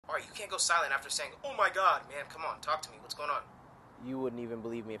Alright, you can't go silent after saying, oh my god, man, come on, talk to me, what's going on? You wouldn't even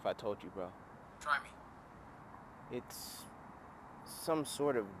believe me if I told you, bro. Try me. It's some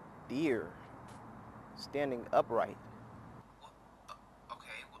sort of deer standing upright. What?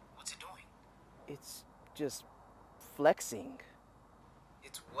 Okay, what's it doing? It's just flexing.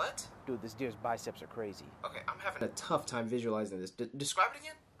 It's what? Dude, this deer's biceps are crazy. Okay, I'm having a tough time visualizing this. Describe it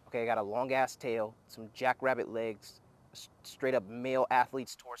again? Okay, I got a long-ass tail, some jackrabbit legs, a straight-up male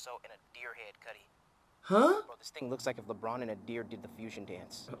athlete's torso, and a deer head, Cuddy. Huh? Bro, this thing looks like if LeBron and a deer did the fusion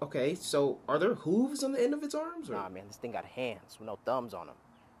dance. Okay, so are there hooves on the end of its arms? Or? Nah, man, this thing got hands with no thumbs on them.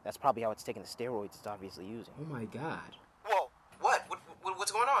 That's probably how it's taking the steroids it's obviously using. Oh my god. Whoa! What?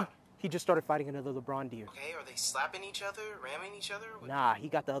 What's going on? He just started fighting another LeBron deer. Okay, are they slapping each other, ramming each other? Nah, he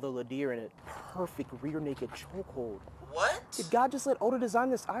got the other little deer in a perfect rear naked chokehold. What? Did God just let Oda design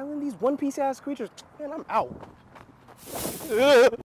this island? These one-piece ass creatures? Man, I'm out.